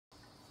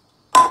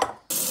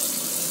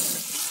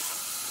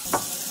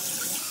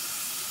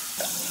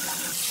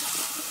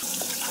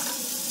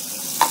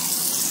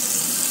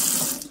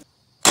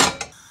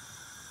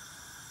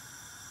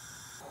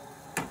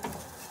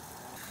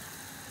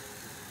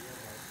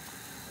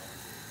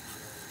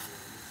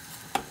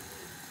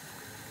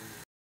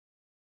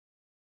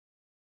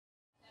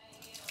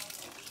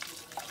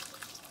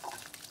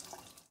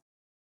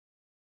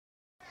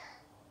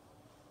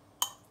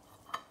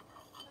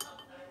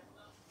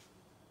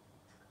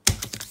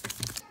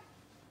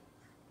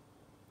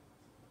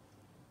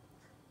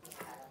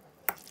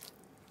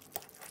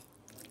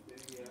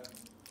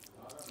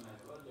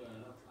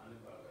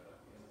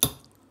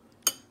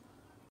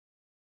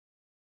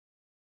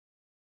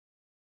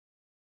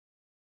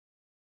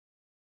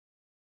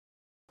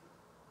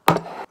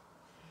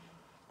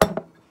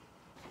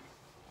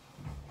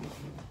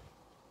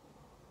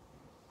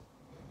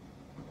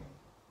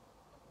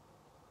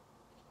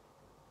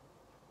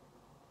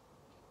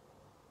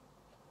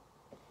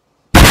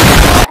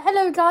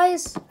Hello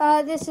guys,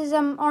 this is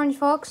Orange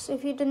Fox,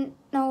 if you didn't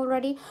know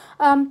already.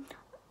 I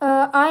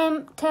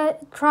am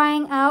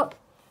trying out,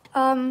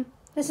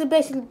 this is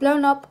basically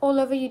blown up all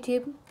over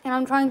YouTube, and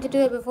I'm trying to do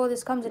it before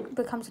this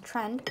becomes a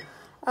trend.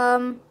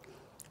 I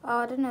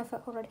don't know if I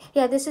already,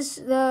 yeah, this is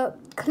the,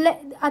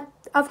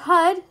 I've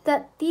heard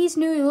that these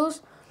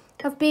noodles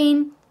have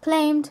been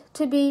claimed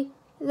to be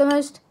the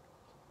most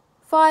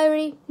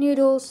fiery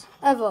noodles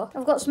ever.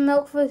 I've got some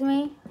milk with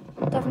me,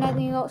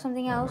 definitely not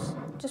something else,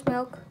 just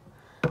milk.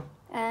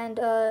 And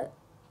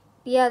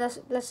yeah,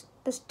 let's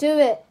do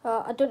it.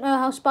 I don't know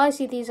how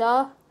spicy these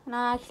are, and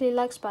I actually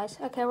like spice.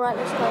 Okay, right,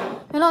 let's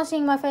go. You're not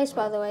seeing my face,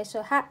 by the way,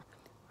 so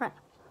right.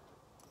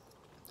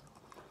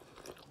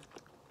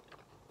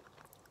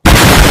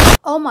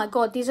 Oh my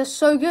god, these are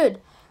so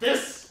good.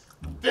 This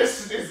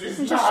is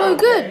These not are so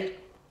okay. good.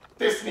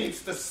 This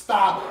needs to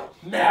stop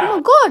now. Oh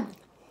my god,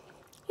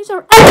 these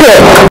are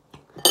epic.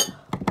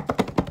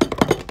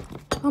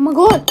 Oh my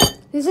god,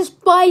 this is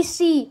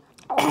spicy.